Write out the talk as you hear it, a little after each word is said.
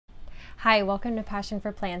Hi, welcome to Passion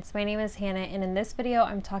for Plants. My name is Hannah, and in this video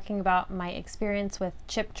I'm talking about my experience with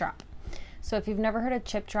Chipdrop. So if you've never heard of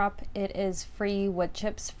Chipdrop, it is free wood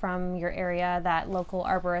chips from your area that local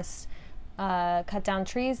arborists cut down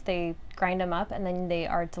trees, they grind them up, and then they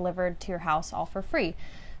are delivered to your house all for free.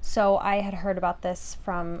 So I had heard about this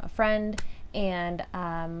from a friend, and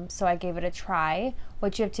so I gave it a try.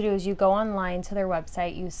 What you have to do is you go online to their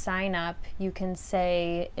website, you sign up, you can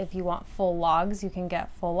say if you want full logs, you can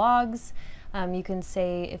get full logs. You can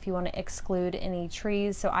say if you want to exclude any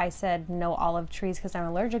trees. So I said no olive trees because I'm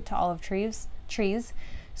allergic to olive trees.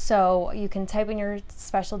 So you can type in your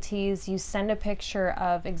specialties, you send a picture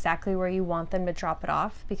of exactly where you want them to drop it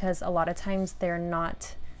off, because a lot of times they're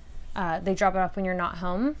not, they drop it off when you're not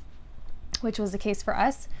home, which was the case for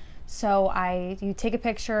us. So you take a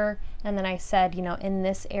picture, and then I said, you know, in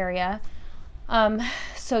this area.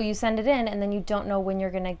 So you send it in, and then you don't know when you're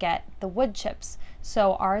gonna get the wood chips.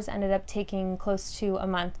 So ours ended up taking close to a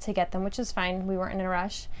month to get them, which is fine. We weren't in a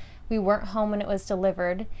rush. We weren't home when it was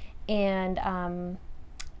delivered, and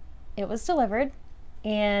it was delivered,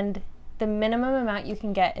 and the minimum amount you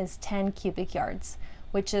can get is 10 cubic yards,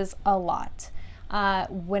 which is a lot.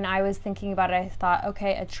 When I was thinking about it, I thought,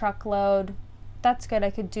 okay, a truckload, that's good. I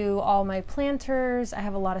could do all my planters. I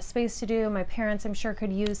have a lot of space to do. My parents, I'm sure,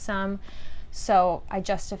 could use some. So I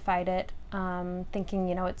justified it, thinking,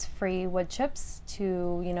 you know, it's free wood chips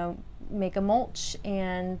to, you know, make a mulch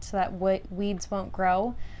and so that weeds won't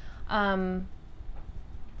grow.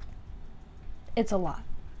 It's a lot.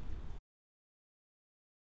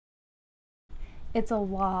 It's a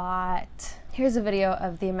lot. Here's a video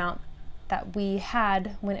of the amount that we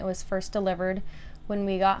had when it was first delivered when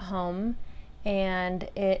we got home. And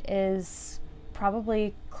it is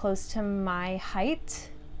probably close to my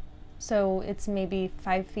height. So it's maybe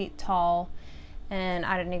 5 feet tall, and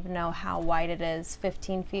I don't even know how wide it is,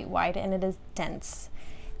 15 feet wide, and it is dense.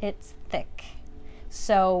 It's thick.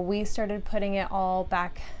 So we started putting it all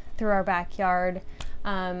back through our backyard,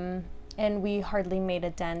 and we hardly made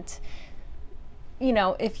a dent. You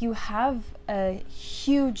know, if you have a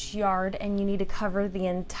huge yard and you need to cover the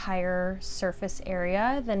entire surface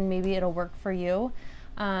area, then maybe it'll work for you.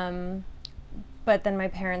 But then my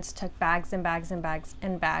parents took bags and bags and bags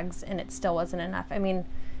and bags, and it still wasn't enough. I mean,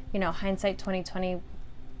 you know, hindsight 2020,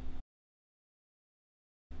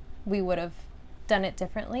 we would have done it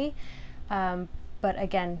differently. But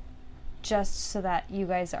again, just so that you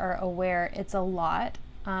guys are aware, it's a lot.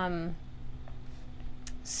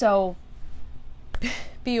 So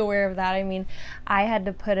be aware of that. I mean, I had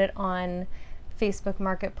to put it on Facebook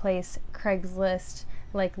Marketplace, Craigslist,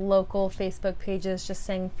 like local Facebook pages, just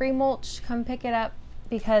saying free mulch, come pick it up,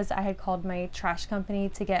 because I had called my trash company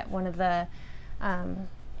to get one of the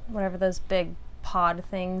whatever those big pod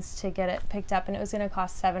things to get it picked up, and it was going to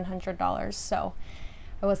cost $700, so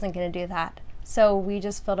I wasn't going to do that. So we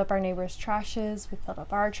just filled up our neighbors' trashes, we filled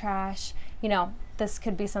up our trash. You know, this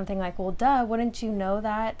could be something like, well, duh, wouldn't you know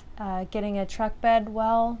that? Getting a truck bed,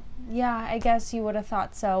 well, yeah, I guess you would have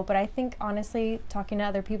thought so. But I think, honestly, talking to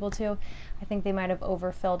other people too, I think they might have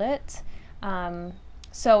overfilled it.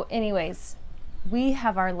 So anyways, we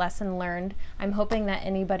have our lesson learned. I'm hoping that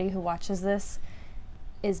anybody who watches this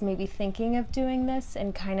is maybe thinking of doing this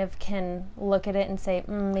and kind of can look at it and say,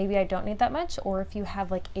 maybe I don't need that much. Or if you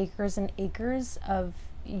have like acres and acres of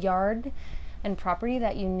yard and property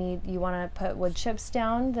that you want to put wood chips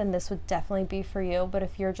down, then this would definitely be for you. But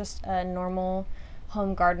if you're just a normal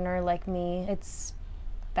home gardener like me, it's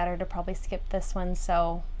better to probably skip this one.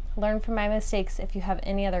 So learn from my mistakes. If you have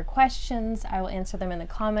any other questions, I will answer them in the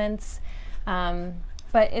comments.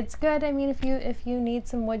 But it's good. I mean, if you need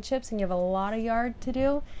some wood chips and you have a lot of yard to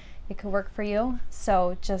do, it could work for you.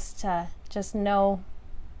 So just know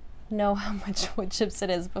how much wood chips it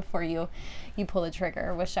is before you pull the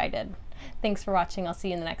trigger. Wish I did. Thanks for watching. I'll see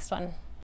you in the next one.